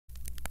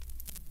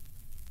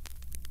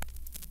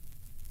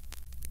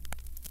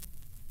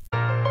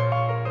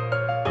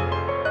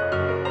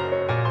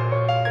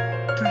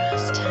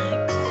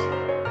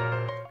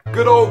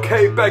Good old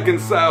Kate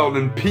Beckinsale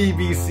and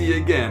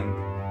PVC again.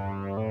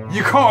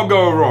 You can't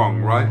go wrong,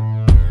 right?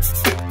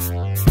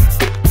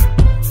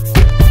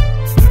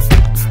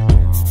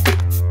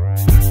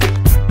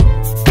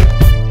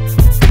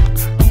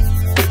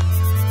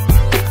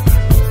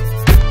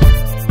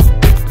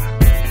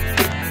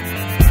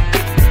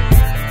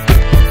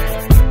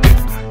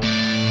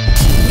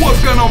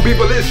 What's going on,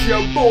 people? It's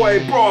your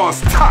boy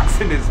Bros Tax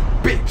in this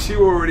bitch.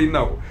 You already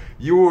know.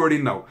 You already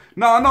know.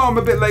 Now, I know I'm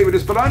a bit late with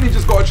this, but I only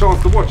just got a chance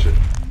to watch it.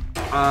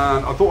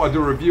 And I thought I'd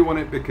do a review on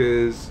it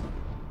because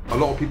a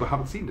lot of people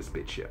haven't seen this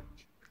bitch yet.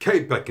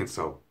 Kate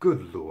Beckinsale,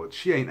 good lord,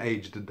 she ain't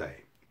aged a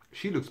day.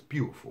 She looks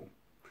beautiful.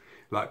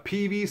 Like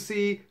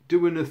PVC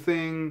doing a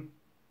thing.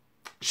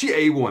 She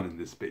A1 in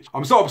this bitch.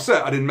 I'm so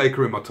upset I didn't make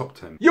her in my top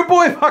 10. Your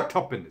boy fucked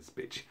up in this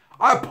bitch.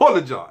 I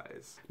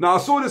apologize. Now, I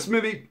saw this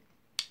movie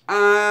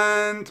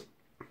and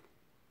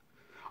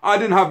I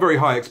didn't have very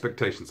high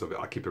expectations of it.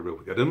 I keep it real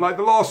with you. I didn't like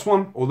the last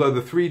one, although the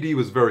 3D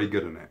was very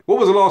good in it. What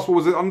was the last one?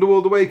 Was it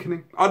Underworld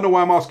Awakening? I don't know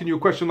why I'm asking you a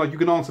question like you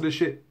can answer this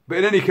shit. But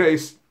in any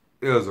case,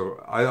 it was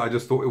alright. I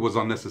just thought it was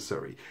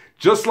unnecessary.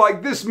 Just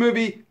like this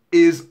movie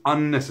is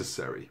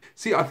unnecessary.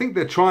 See, I think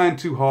they're trying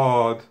too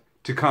hard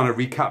to kind of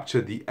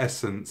recapture the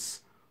essence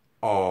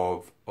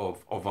of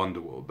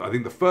Underworld. I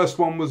think the first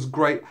one was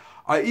great.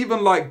 I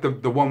even liked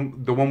the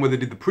one where they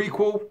did the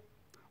prequel.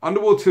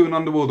 Underworld 2 and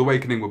Underworld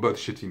Awakening were both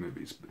shitty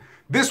movies.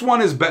 This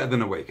one is better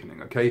than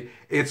Awakening, okay?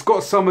 It's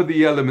got some of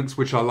the elements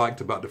which I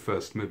liked about the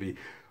first movie.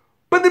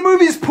 But the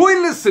movie's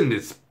pointless in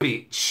this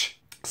bitch.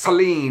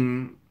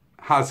 Celine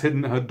has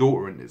hidden her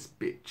daughter in this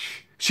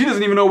bitch. She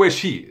doesn't even know where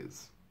she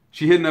is.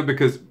 She hidden her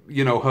because,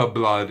 you know, her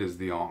blood is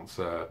the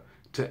answer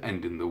to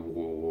ending the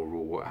war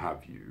or what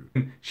have you.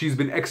 She's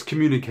been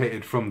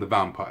excommunicated from the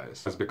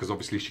vampires. That's because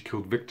obviously she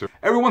killed Victor.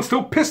 Everyone's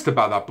still pissed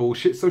about that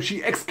bullshit, so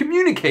she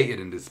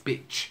excommunicated in this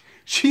bitch.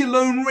 She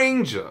Lone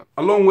Ranger,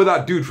 along with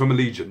that dude from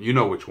Allegiant. You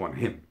know which one,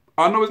 him.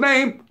 I know his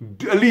name,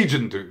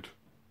 Allegiant dude.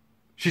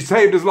 She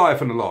saved his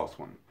life in the last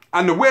one.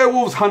 And the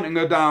werewolves hunting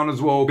her down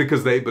as well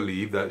because they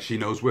believe that she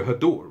knows where her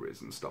daughter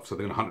is and stuff. So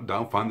they're gonna hunt her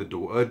down, find the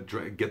daughter,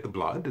 get the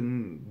blood,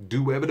 and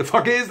do whatever the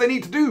fuck it is they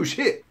need to do,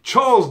 shit.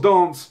 Charles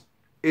Dance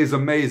is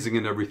amazing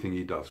in everything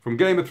he does. From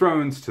Game of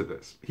Thrones to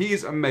this.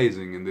 He's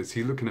amazing in this.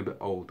 He's looking a bit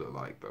older,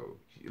 like, though.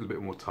 A little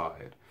bit more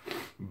tired.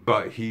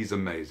 But he's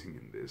amazing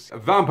in this.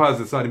 Vampires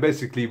decided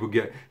basically we'll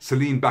get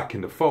Celine back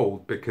in the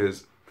fold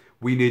because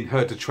we need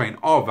her to train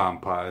our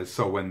vampires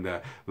so when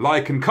the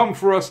Lycan come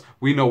for us,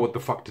 we know what the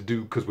fuck to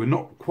do because we're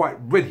not quite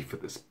ready for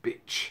this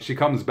bitch. She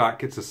comes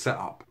back, it's a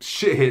setup.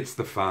 Shit hits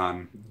the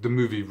fan. The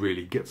movie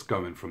really gets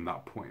going from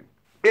that point.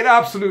 It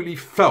absolutely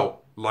felt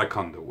like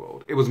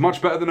Underworld. It was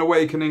much better than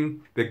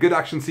Awakening. There are good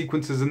action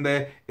sequences in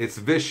there. It's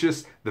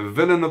vicious. The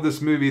villain of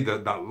this movie,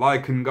 that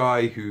Lycan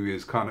guy who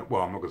is kind of,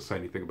 well, I'm not going to say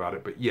anything about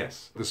it, but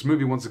yes, this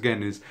movie once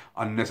again is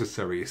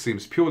unnecessary. It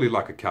seems purely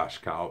like a cash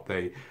cow.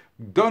 They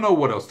don't know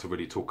what else to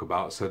really talk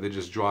about, so they're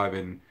just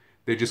driving,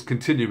 they're just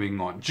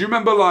continuing on. Do you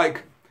remember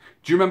like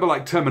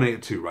Terminator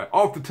 2, right?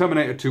 After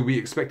Terminator 2, we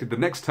expected the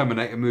next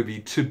Terminator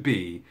movie to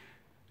be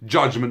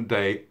Judgment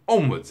Day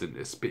onwards in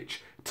this bitch.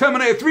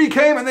 Terminator 3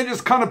 came and they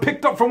just kind of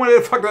picked up from where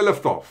the fuck they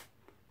left off.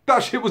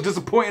 That shit was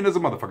disappointing as a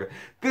motherfucker.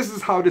 This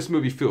is how this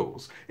movie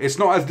feels. It's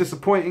not as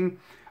disappointing.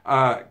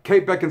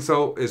 Kate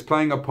Beckinsale is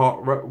playing a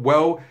part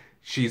well.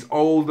 She's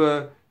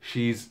older.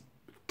 She's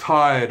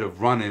tired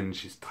of running.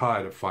 She's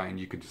tired of fighting.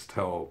 You can just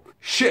tell.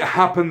 Shit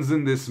happens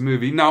in this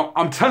movie. Now,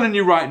 I'm telling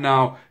you right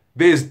now,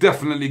 there's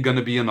definitely going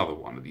to be another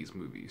one of these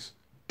movies.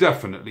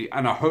 Definitely.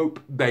 And I hope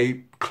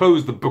they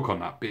close the book on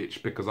that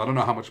bitch because I don't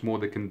know how much more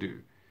they can do.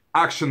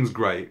 Action's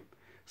great.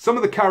 Some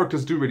of the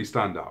characters do really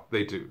stand out.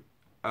 They do.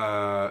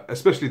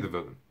 Especially the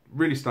villain.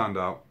 Really stand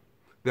out.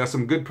 There are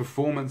some good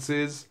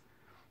performances.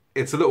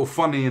 It's a little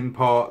funny in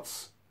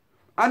parts.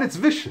 And it's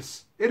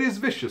vicious. It is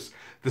vicious.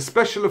 The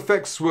special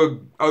effects were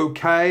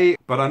okay.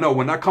 But I know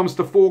when that comes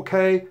to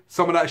 4K,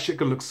 some of that shit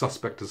can look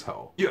suspect as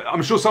hell. Yeah,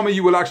 I'm sure some of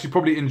you will actually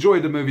probably enjoy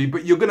the movie.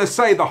 But you're going to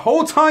say the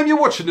whole time you're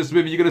watching this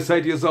movie, you're going to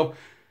say to yourself,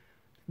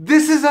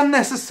 this is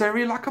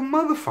unnecessary like a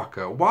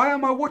motherfucker. Why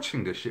am I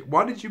watching this shit?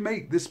 Why did you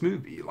make this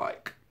movie?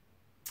 Like,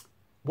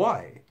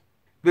 why?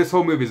 This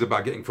whole movie is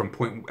about getting from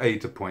point A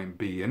to point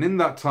B. And in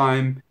that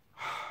time,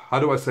 how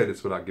do I say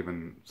this without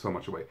giving so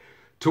much away?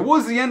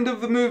 Towards the end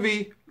of the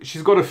movie,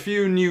 she's got a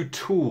few new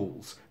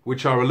tools,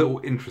 which are a little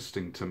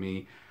interesting to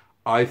me.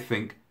 I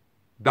think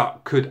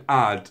that could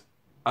add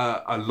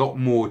a lot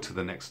more to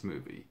the next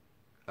movie.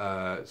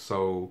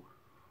 So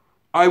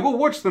I will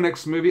watch the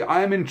next movie.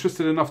 I am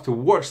interested enough to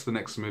watch the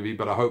next movie,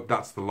 but I hope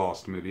that's the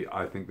last movie.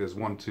 I think there's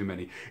one too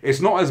many.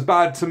 It's not as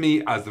bad to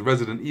me as the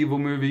Resident Evil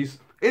movies.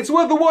 It's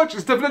worth a watch.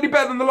 It's definitely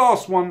better than the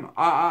last one.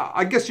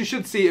 I guess you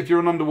should see it if you're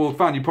an Underworld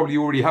fan. You probably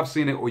already have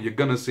seen it or you're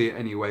going to see it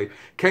anyway.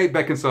 Kate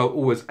Beckinsale,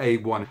 always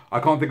A1. I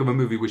can't think of a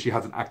movie where she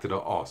hasn't acted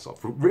her arse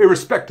off.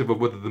 Irrespective of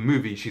whether the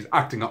movie she's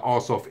acting her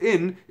arse off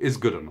in is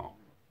good or not.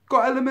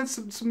 Got elements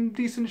of some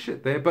decent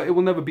shit there, but it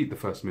will never beat the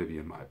first movie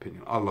in my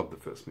opinion. I love the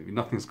first movie.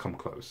 Nothing's come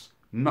close.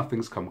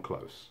 Nothing's come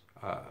close.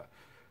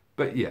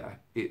 But yeah,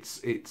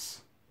 it's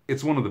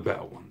it's one of the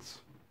better ones.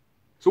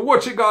 So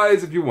watch it,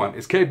 guys, if you want.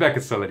 It's Kate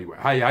Beckinsale anyway.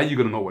 How you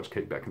gonna not watch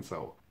Kate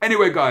Beckinsale?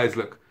 Anyway, guys,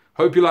 look.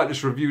 Hope you liked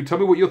this review. Tell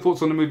me what your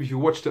thoughts on the movie, if you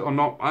watched it or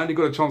not. I only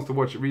got a chance to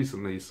watch it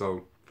recently,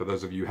 so for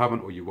those of you who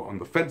haven't or you were on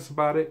the fence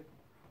about it,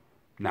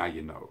 now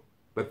you know.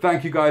 But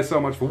thank you guys so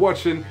much for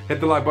watching. Hit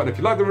the like button if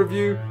you like the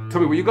review. Tell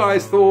me what you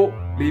guys thought.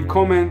 Leave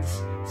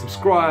comments,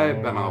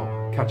 subscribe, and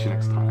I'll catch you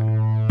next time.